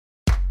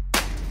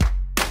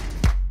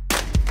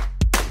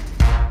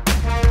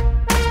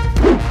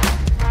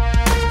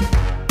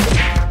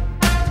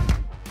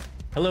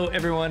Hello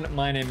everyone,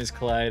 my name is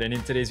Clyde, and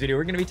in today's video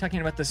we're going to be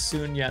talking about the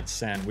Sun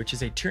Yat-Sen, which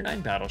is a Tier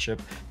 9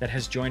 battleship that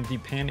has joined the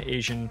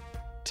Pan-Asian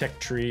tech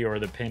tree, or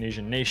the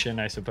Pan-Asian nation,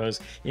 I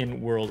suppose,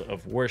 in World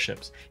of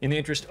Warships. In the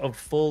interest of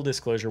full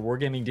disclosure,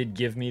 Wargaming did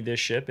give me this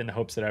ship in the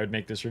hopes that I would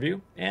make this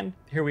review, and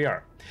here we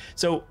are.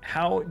 So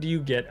how do you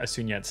get a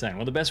Sun Yat-Sen?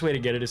 Well, the best way to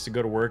get it is to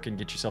go to work and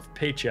get yourself a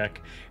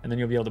paycheck, and then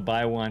you'll be able to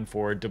buy one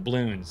for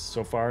doubloons.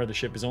 So far, the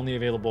ship is only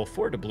available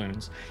for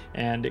doubloons,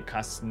 and it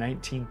costs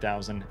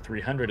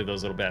 19,300 of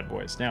those little bad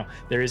boys. Now,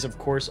 there is, of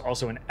course,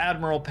 also an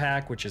Admiral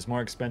pack, which is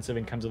more expensive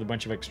and comes with a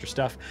bunch of extra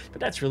stuff, but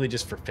that's really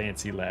just for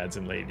fancy lads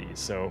and ladies.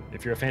 So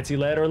if you're a fancy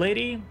lad or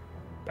lady,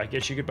 I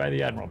guess you could buy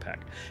the Admiral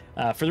pack.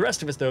 For the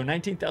rest of us, though,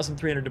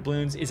 19,300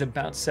 doubloons is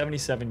about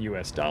 $77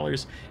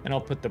 US, and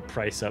I'll put the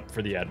price up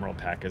for the Admiral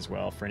pack as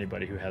well for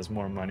anybody who has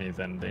more money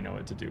than they know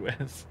what to do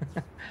with.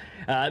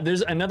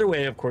 There's another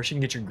way, of course, you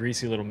can get your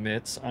greasy little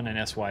mitts on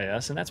an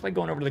SYS, and that's by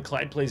going over to the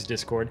Clyde Plays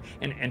Discord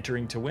and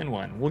entering to win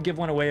one. We'll give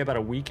one away about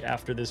a week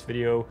after this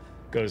video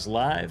goes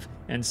live,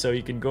 and so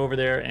you can go over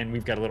there, and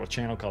we've got a little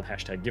channel called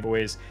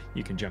 #giveaways.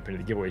 You can jump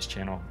into the giveaways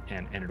channel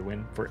and enter to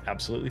win for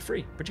absolutely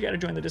free, but you got to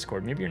join the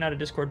Discord. Maybe you're not a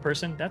Discord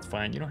person, that's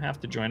fine, you don't have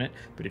to join it,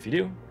 but if you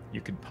do,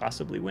 you could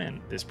possibly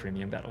win this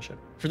premium battleship.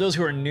 For those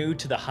who are new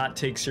to the Hot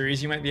Take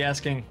series, you might be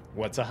asking,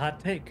 what's a hot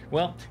take?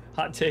 Well,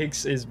 Hot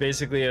Takes is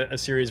basically a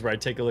series where I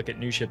take a look at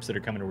new ships that are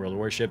coming to World of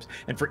Warships,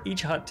 and for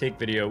each Hot Take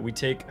video, we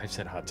take, I've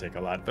said Hot Take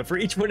a lot, but for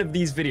each one of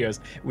these videos,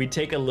 we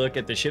take a look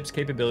at the ship's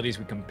capabilities,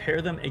 we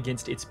compare them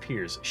against its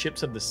peers,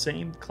 ships of the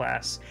same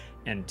class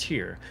and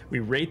tier. We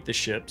rate the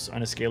ships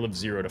on a scale of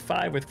 0 to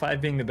 5, with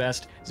 5 being the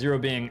best, 0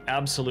 being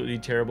absolutely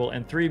terrible,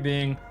 and 3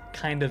 being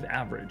kind of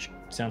average.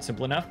 Sound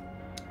simple enough?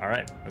 All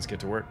right, let's get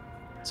to work.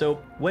 So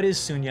what is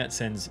Sun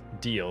Yat-Sen's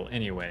deal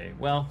anyway?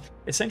 Well,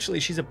 essentially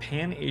she's a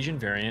Pan-Asian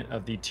variant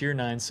of the Tier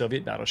 9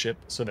 Soviet battleship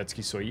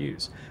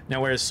Soyuz.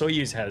 Now, whereas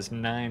Soyuz has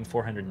 9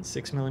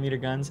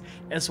 406mm guns,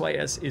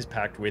 SYS is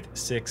packed with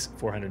 6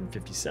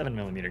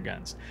 457mm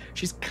guns.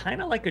 She's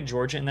kind of like a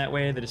Georgia in that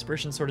way. The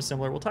dispersion's sort of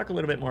similar. We'll talk a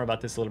little bit more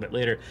about this a little bit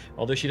later,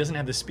 although she doesn't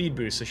have the speed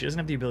boost, so she doesn't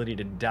have the ability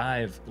to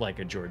dive like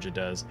a Georgia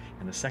does,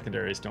 and the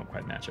secondaries don't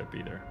quite match up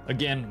either.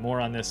 Again,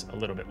 more on this a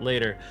little bit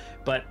later,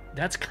 but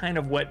that's kind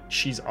of what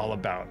she's all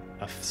about.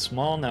 A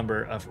small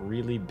number of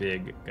really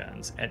big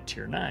guns at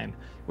Tier 9,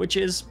 which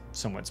is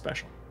somewhat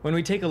special. When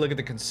we take a look at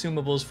the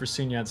consumables for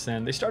Sun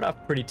Yat-Sen, they start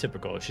off pretty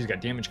typical. She's got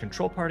damage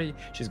control party,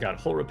 she's got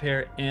hull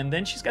repair, and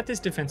then she's got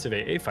this defensive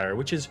AA fire,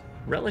 which is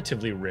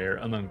relatively rare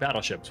among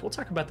battleships. We'll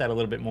talk about that a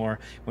little bit more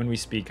when we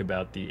speak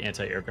about the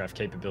anti-aircraft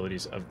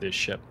capabilities of this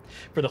ship.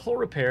 For the hull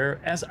repair,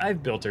 as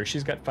I've built her,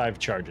 she's got 5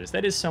 charges.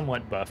 That is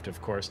somewhat buffed,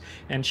 of course,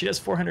 and she does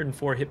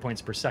 404 hit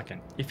points per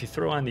second. If you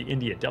throw on the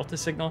India Delta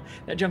signal,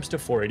 that jumps to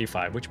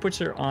 485, which puts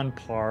her on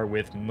par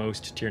with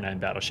most Tier 9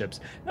 battleships.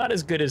 Not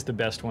as good as the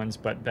best ones,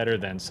 but better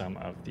than some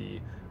of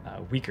the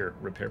weaker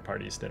repair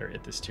parties that are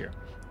at this tier.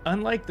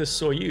 Unlike the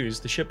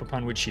Soyuz, the ship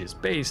upon which she is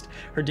based,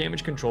 her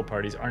damage control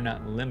parties are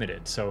not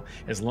limited. So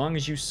as long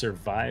as you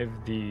survive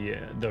the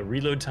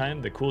reload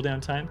time, the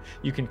cooldown time,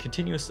 you can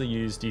continuously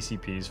use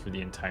DCPs for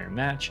the entire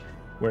match,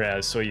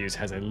 whereas Soyuz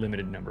has a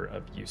limited number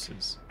of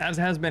uses. As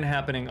has been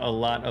happening a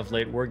lot of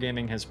late,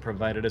 Wargaming has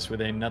provided us with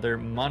another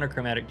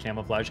monochromatic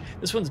camouflage.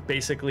 This one's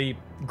basically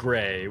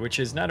gray, which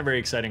is not a very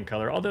exciting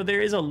color, although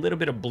there is a little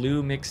bit of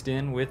blue mixed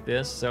in with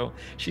this, so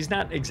she's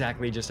not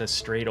exactly just a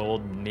straight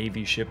old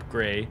Navy ship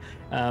gray.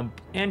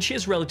 And she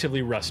is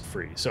relatively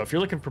rust-free, so if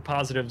you're looking for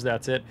positives,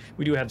 that's it.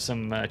 We do have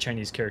some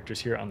Chinese characters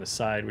here on the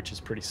side, which is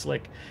pretty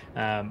slick.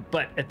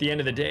 But at the end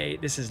of the day,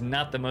 this is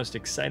not the most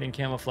exciting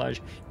camouflage.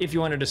 If you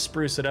wanted to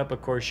spruce it up,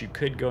 of course, you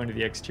could go into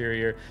the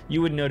exterior.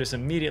 You would notice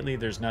immediately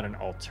there's not an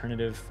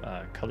alternative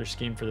color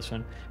scheme for this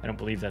one. I don't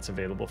believe that's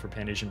available for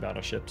Pan-Asian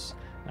battleships.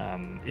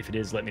 If it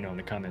is, let me know in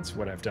the comments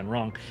what I've done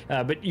wrong.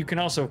 But you can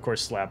also, of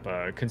course, slap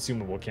a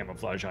consumable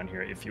camouflage on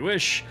here if you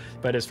wish.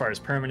 But as far as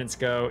permanents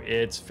go,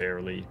 it's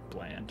fairly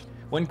bland.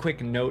 One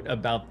quick note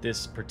about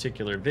this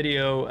particular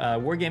video,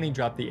 Wargaming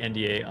dropped the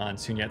NDA on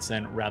Sun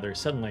Yat-Sen rather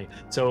suddenly.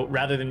 So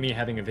rather than me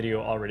having a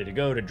video all ready to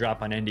go to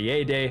drop on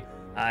NDA day,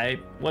 I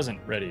wasn't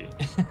ready.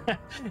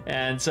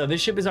 And so this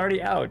ship is already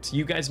out.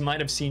 You guys might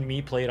have seen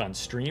me play it on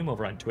stream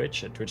over on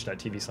Twitch at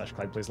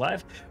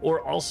twitch.tv/ClydePlaysLive,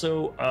 or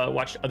also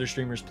watched other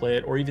streamers play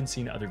it, or even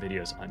seen other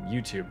videos on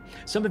YouTube.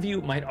 Some of you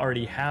might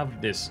already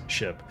have this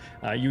ship.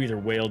 You either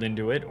whaled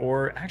into it,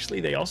 or actually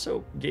they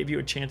also gave you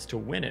a chance to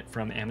win it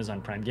from Amazon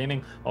Prime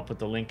Gaming. I'll put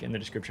the link in the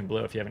description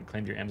below if you haven't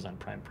claimed your Amazon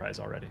Prime prize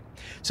already.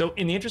 So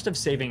in the interest of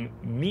saving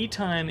me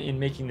time in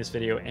making this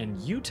video and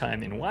you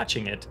time in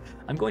watching it,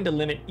 I'm going to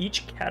limit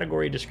each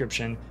category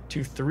description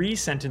to 3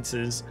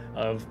 sentences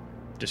of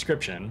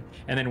description,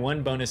 and then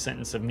 1 bonus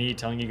sentence of me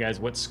telling you guys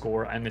what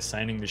score I'm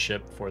assigning the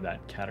ship for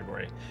that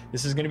category.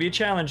 This is going to be a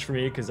challenge for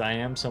me because I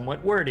am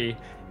somewhat wordy,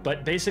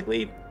 but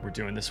basically we're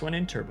doing this one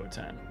in turbo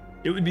time.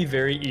 It would be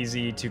very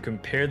easy to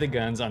compare the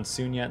guns on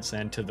Sun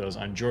Yat-Sen to those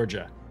on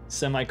Georgia.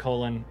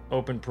 Semicolon,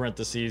 open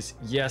parentheses,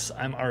 yes,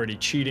 I'm already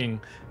cheating,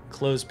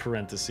 close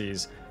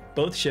parentheses.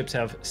 Both ships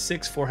have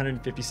 6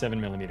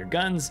 457mm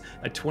guns,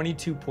 a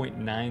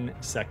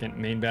 22.9-second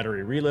main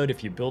battery reload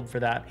if you build for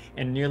that,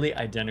 and nearly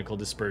identical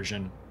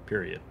dispersion,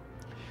 period.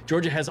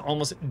 Georgia has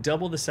almost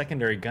double the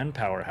secondary gun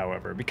power,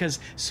 however, because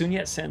Sun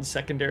Yat-Sen's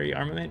secondary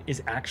armament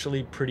is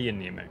actually pretty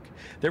anemic.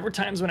 There were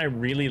times when I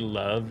really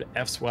loved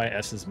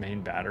SYS's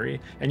main battery,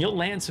 and you'll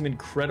land some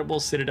incredible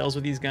citadels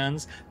with these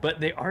guns,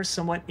 but they are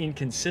somewhat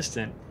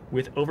inconsistent,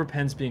 with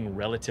overpens being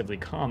relatively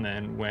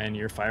common when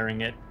you're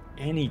firing at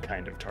any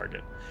kind of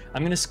target.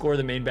 I'm going to score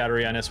the main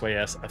battery on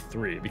SYS a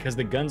 3, because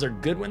the guns are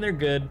good when they're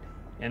good,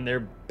 and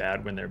they're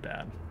bad when they're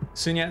bad.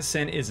 Sun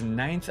Yat-Sen is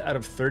 9th out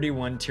of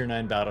 31 Tier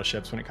 9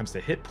 battleships when it comes to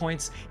hit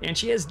points, and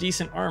she has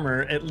decent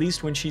armor, at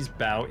least when she's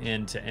bow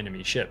into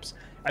enemy ships.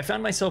 I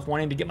found myself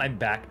wanting to get my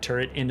back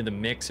turret into the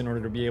mix in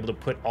order to be able to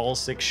put all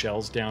 6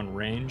 shells down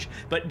range,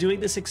 but doing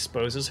this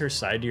exposes her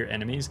side to your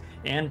enemies,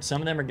 and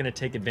some of them are going to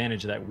take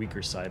advantage of that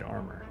weaker side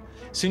armor.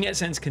 Sun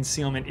Yat-Sen's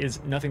concealment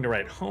is nothing to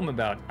write home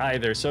about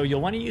either, so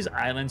you'll want to use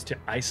islands to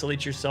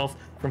isolate yourself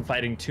from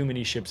fighting too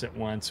many ships at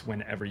once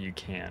whenever you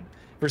can.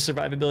 For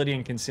survivability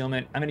and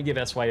concealment, I'm going to give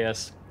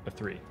SYS a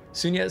 3.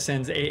 Sun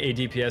Yat-Sen's AA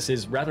DPS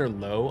is rather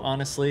low,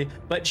 honestly,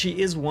 but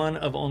she is one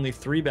of only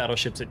 3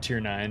 battleships at Tier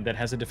 9 that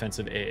has a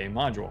defensive AA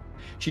module.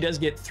 She does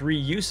get 3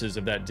 uses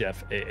of that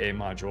def AA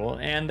module,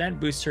 and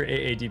that boosts her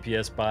AA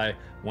DPS by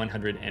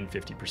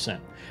 150%.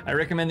 I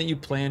recommend that you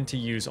plan to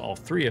use all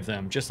 3 of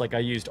them, just like I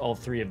used all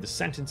 3 of the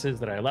sentences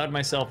that I allowed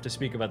myself to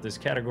speak about this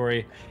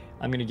category.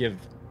 I'm going to give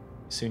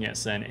Sun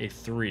Yat-Sen a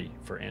 3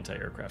 for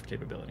anti-aircraft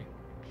capability.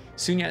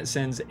 Sun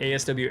Yat-Sen's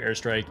ASW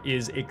airstrike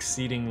is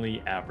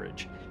exceedingly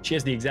average. She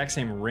has the exact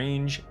same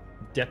range,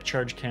 depth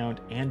charge count,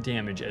 and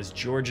damage as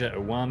Georgia,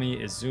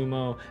 Iwami,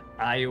 Izumo,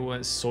 Iowa,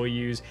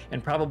 Soyuz,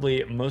 and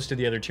probably most of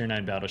the other Tier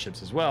 9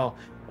 battleships as well,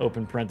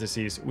 open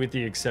parentheses, with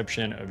the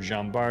exception of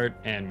Jean Bart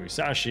and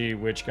Musashi,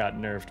 which got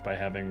nerfed by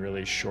having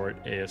really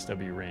short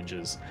ASW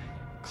ranges,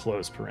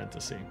 close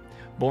parenthesis.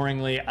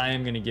 Boringly, I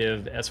am going to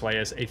give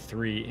SYS a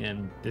 3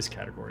 in this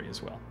category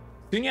as well.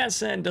 Sun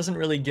Yat-Sen doesn't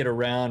really get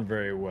around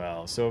very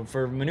well, so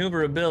for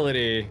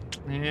maneuverability,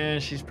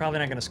 she's probably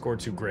not going to score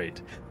too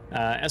great.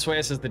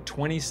 SYS is the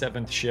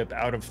 27th ship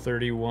out of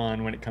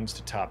 31 when it comes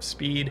to top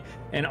speed,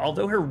 and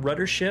although her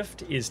rudder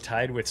shift is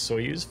tied with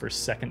Soyuz for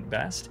second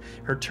best,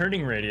 her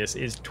turning radius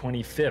is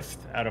 25th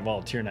out of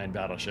all Tier 9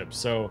 battleships,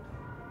 so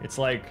it's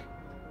like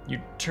you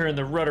turn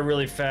the rudder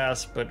really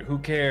fast, but who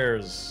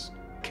cares?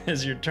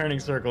 Because your turning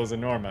circle is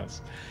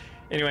enormous.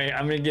 Anyway,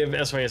 I'm going to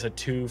give SYS a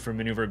 2 for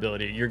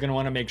maneuverability. You're going to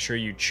want to make sure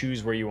you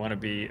choose where you want to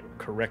be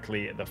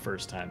correctly the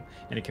first time,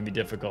 and it can be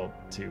difficult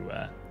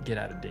to get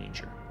out of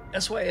danger.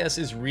 SYS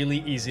is really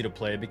easy to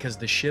play because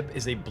the ship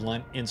is a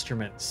blunt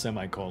instrument,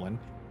 semicolon.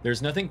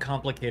 There's nothing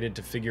complicated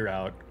to figure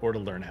out or to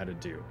learn how to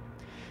do.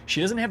 She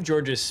doesn't have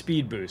Georgia's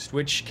speed boost,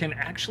 which can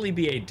actually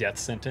be a death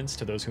sentence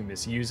to those who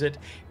misuse it,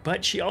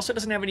 but she also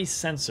doesn't have any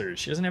sensors,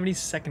 she doesn't have any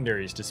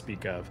secondaries to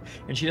speak of,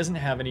 and she doesn't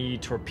have any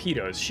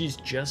torpedoes. She's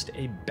just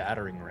a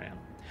battering ram.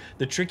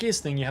 The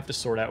trickiest thing you have to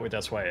sort out with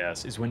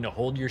SYS is when to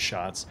hold your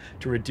shots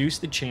to reduce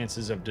the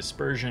chances of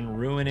dispersion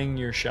ruining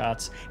your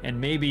shots, and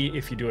maybe,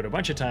 if you do it a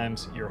bunch of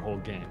times, your whole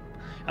game.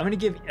 I'm going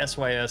to give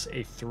SYS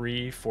a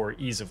 3 for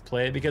ease of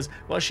play because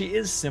while she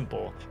is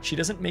simple, she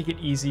doesn't make it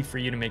easy for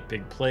you to make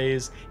big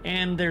plays,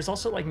 and there's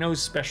also like no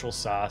special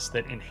sauce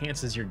that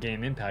enhances your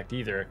game impact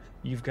either.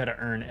 You've got to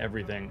earn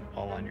everything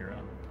all on your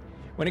own.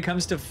 When it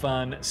comes to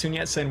fun, Sun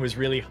Yat-Sen was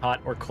really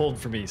hot or cold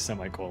for me,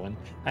 semicolon.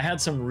 I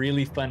had some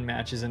really fun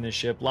matches in this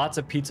ship, lots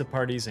of pizza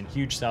parties and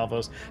huge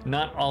salvos,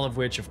 not all of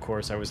which, of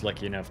course, I was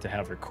lucky enough to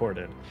have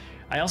recorded.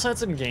 I also had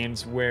some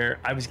games where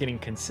I was getting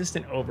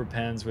consistent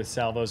overpens with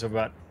salvos of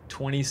about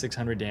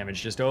 2,600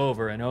 damage just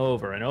over and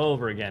over and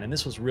over again, and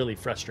this was really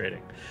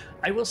frustrating.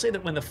 I will say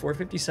that when the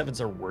 457s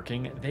are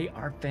working, they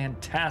are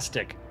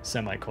fantastic,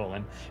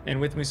 semicolon,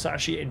 and with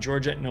Musashi and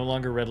Georgia no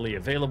longer readily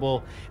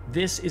available,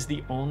 this is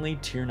the only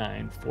Tier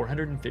 9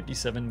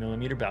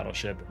 457mm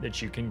battleship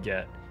that you can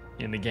get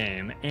in the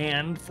game,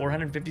 and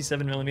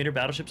 457mm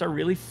battleships are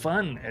really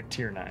fun at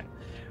Tier 9.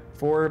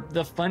 For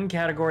the fun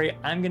category,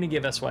 I'm going to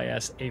give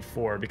SYS a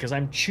 4 because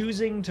I'm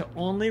choosing to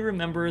only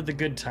remember the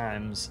good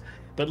times,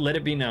 but let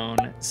it be known,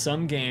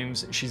 some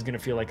games she's going to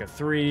feel like a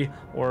 3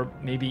 or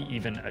maybe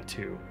even a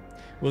 2.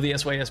 Will the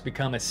SYS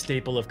become a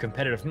staple of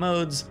competitive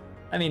modes?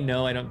 I mean,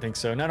 no, I don't think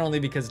so. Not only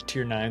because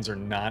Tier 9s are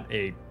not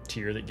a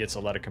tier that gets a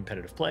lot of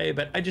competitive play,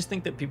 but I just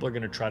think that people are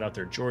going to trot out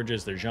their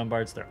Georgias, their Jean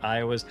Barts, their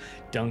Iowas,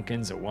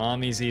 Duncans,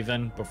 Iwamis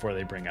even, before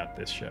they bring out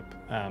this ship.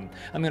 I'm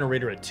going to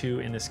rate her a 2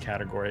 in this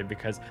category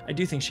because I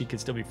do think she could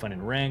still be fun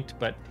in ranked,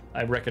 but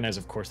I recognize,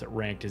 of course, that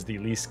ranked is the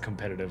least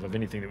competitive of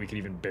anything that we could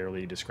even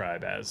barely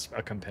describe as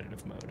a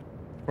competitive mode.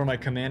 For my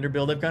commander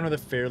build, I've gone with a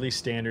fairly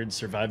standard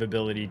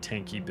survivability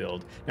tanky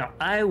build. Now,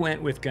 I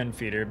went with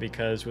gunfeeder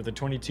because with a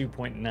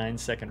 22.9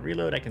 second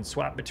reload, I can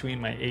swap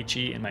between my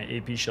HE and my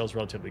AP shells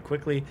relatively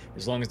quickly,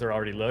 as long as they're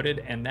already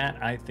loaded, and that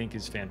I think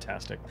is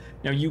fantastic.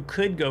 Now, you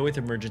could go with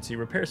emergency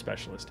repair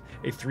specialist.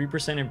 A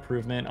 3%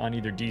 improvement on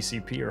either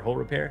DCP or hull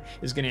repair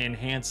is going to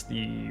enhance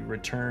the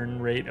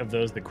return rate of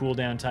those, the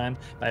cooldown time,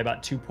 by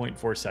about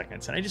 2.4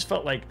 seconds. And I just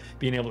felt like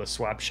being able to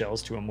swap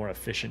shells to a more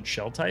efficient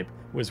shell type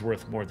was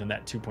worth more than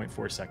that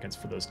 2.4 seconds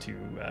for those two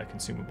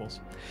consumables.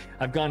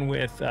 I've gone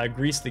with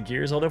Grease the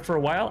Gears, although for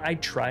a while I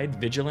tried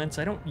Vigilance.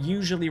 I don't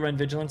usually run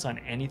Vigilance on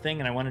anything,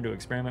 and I wanted to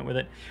experiment with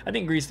it. I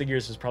think Grease the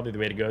Gears is probably the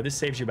way to go. This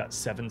saves you about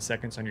 7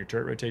 seconds on your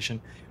turret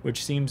rotation,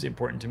 which seems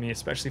important to me,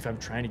 especially if I'm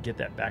trying to get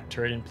that back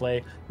turret in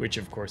play, which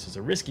of course is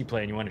a risky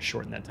play, and you want to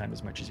shorten that time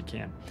as much as you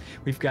can.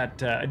 We've got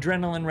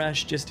Adrenaline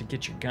Rush, just to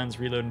get your guns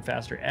reloading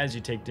faster as you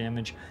take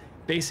damage.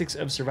 Basics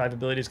of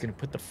Survivability is going to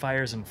put the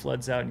fires and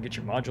floods out and get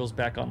your modules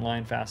back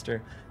online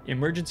faster.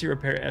 Emergency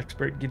Repair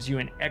Expert gives you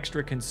an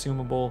extra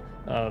consumable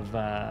of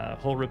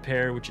hull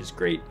repair, which is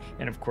great,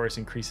 and of course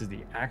increases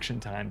the action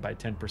time by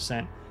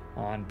 10%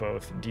 on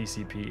both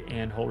DCP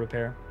and hull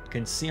repair.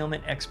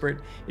 Concealment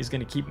Expert is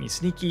going to keep me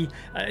sneaky.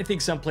 I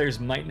think some players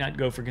might not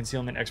go for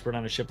Concealment Expert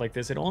on a ship like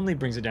this. It only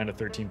brings it down to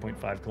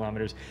 13.5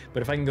 kilometers,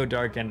 but if I can go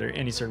dark under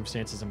any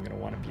circumstances, I'm going to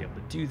want to be able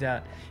to do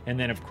that. And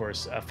then, of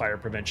course, Fire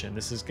Prevention.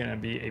 This is going to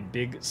be a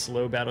big,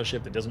 slow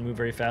battleship that doesn't move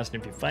very fast,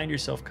 and if you find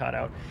yourself caught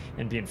out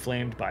and being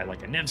flamed by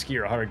like a Nevsky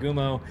or a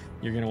Haragumo,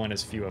 you're going to want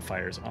as few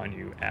fires on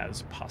you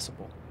as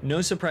possible.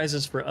 No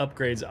surprises for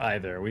upgrades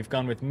either. We've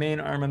gone with Main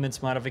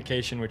Armaments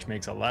Modification, which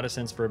makes a lot of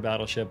sense for a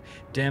battleship.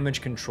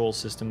 Damage Control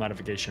System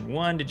Modification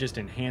 1 to just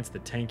enhance the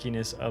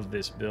tankiness of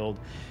this build.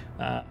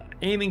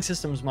 Aiming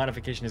Systems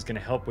Modification is going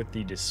to help with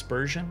the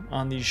dispersion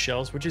on these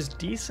shells, which is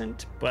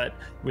decent, but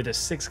with a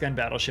 6-gun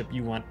battleship,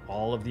 you want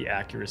all of the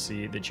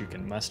accuracy that you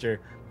can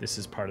muster. This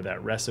is part of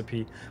that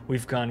recipe.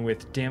 We've gone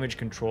with Damage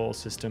Control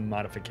System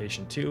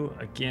Modification 2,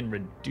 again,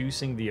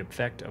 reducing the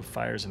effect of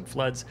fires and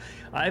floods.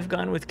 I've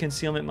gone with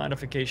Concealment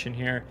Modification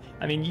here.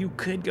 I mean, you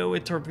could go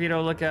with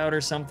Torpedo Lookout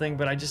or something,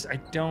 but I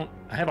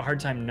have a hard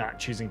time not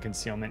choosing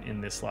Concealment in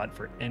this slot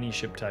for any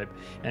ship type,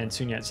 and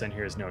Sun Yat-Sen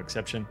here is no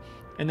exception.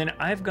 And then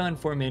I've gone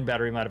for Main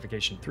Battery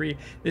Modification 3.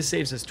 This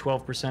saves us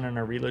 12% on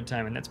our reload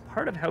time, and that's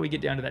part of how we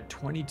get down to that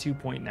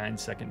 22.9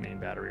 second main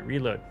battery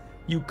reload.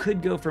 You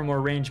could go for more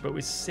range, but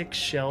with 6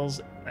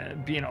 shells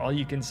being all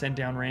you can send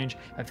down range,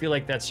 I feel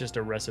like that's just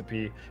a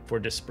recipe for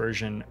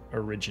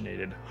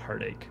dispersion-originated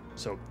heartache.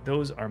 So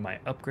those are my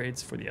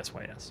upgrades for the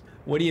SYS.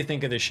 What do you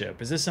think of this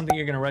ship? Is this something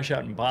you're going to rush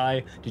out and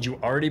buy? Did you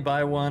already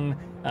buy one?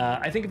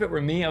 I think if it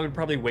were me, I would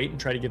probably wait and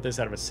try to get this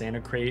out of a Santa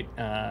crate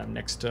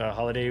next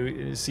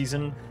holiday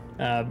season.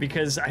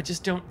 Because I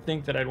just don't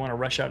think that I'd want to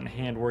rush out and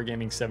hand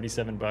Wargaming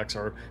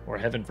 $77 or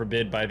heaven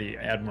forbid buy the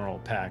Admiral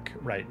pack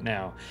right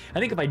now. I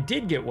think if I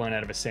did get one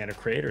out of a Santa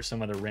crate or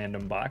some other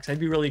random box, I'd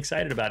be really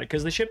excited about it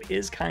because the ship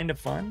is kind of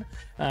fun,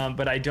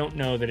 but I don't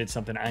know that it's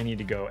something I need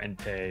to go and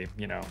pay,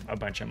 you know, a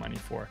bunch of money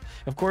for.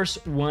 Of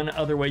course, one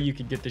other way you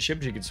could get the ship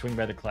is you could swing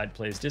by the Clyde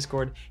Plays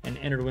Discord and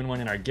enter to win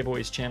one in our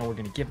giveaways channel. We're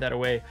going to give that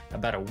away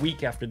about a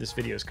week after this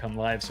video has come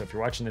live, so if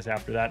you're watching this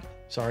after that,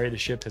 sorry, the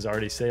ship has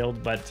already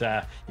sailed, but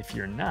if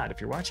you're not, if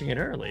you're watching it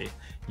early,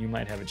 you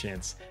might have a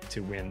chance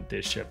to win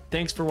this ship.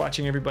 Thanks for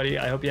watching, everybody.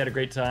 I hope you had a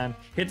great time.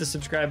 Hit the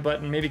subscribe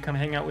button. Maybe come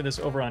hang out with us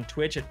over on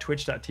Twitch at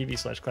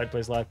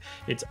twitch.tv/ClydePlaysLive.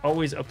 It's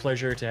always a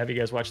pleasure to have you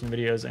guys watching the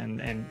videos and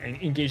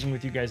engaging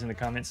with you guys in the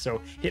comments. So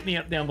hit me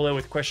up down below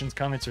with questions,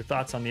 comments, or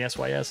thoughts on the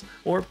SYS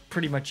or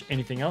pretty much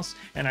anything else,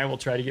 and I will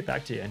try to get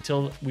back to you.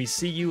 Until we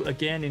see you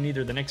again in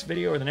either the next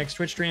video or the next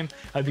Twitch stream,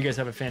 I hope you guys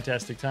have a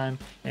fantastic time,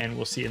 and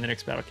we'll see you in the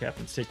next Battle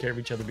Captains. Take care of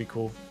each other, be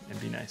cool, and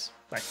be nice.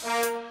 Bye.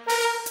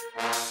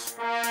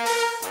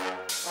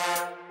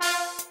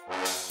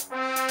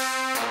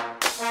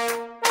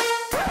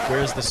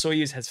 Whereas the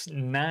Soyuz has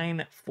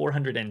 9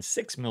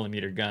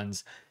 406mm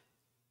guns.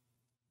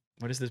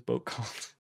 What is this boat called?